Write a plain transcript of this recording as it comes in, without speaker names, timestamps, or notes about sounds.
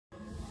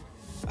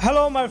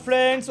Hello my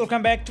friends,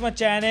 welcome back to my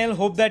channel.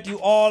 Hope that you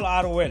all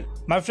are well.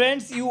 My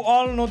friends, you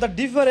all know the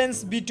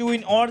difference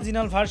between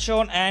original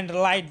version and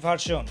Lite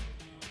version.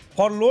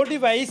 For low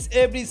device,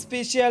 every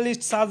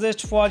specialist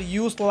suggests for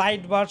use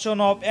Lite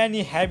version of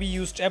any heavy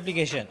used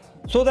application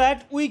so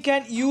that we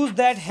can use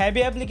that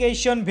heavy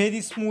application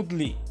very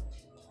smoothly.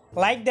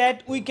 Like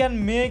that, we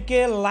can make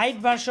a Lite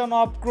version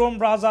of Chrome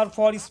browser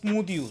for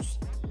smooth use.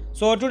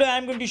 So today I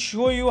am going to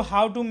show you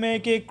how to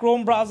make a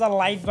Chrome browser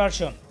Lite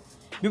version.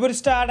 Before we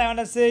start, I want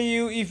to say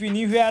you, if you're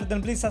new here,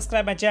 then please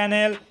subscribe my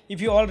channel.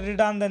 If you already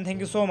done, then thank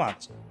you so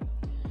much.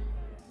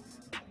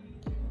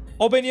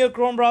 Open your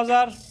Chrome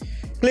browser.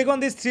 Click on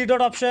this three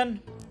dot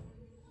option.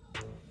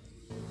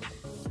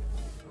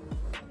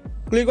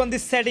 Click on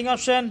this setting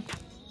option.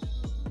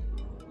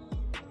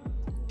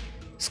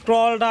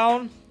 Scroll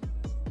down.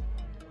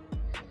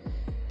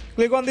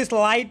 Click on this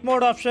light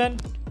mode option.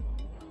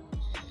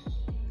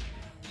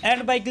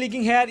 And by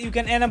clicking here, you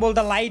can enable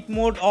the light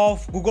mode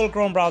of Google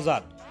Chrome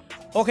browser.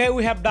 Okay,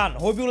 we have done.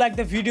 Hope you like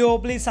the video.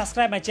 Please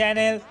subscribe my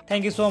channel.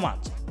 Thank you so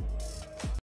much.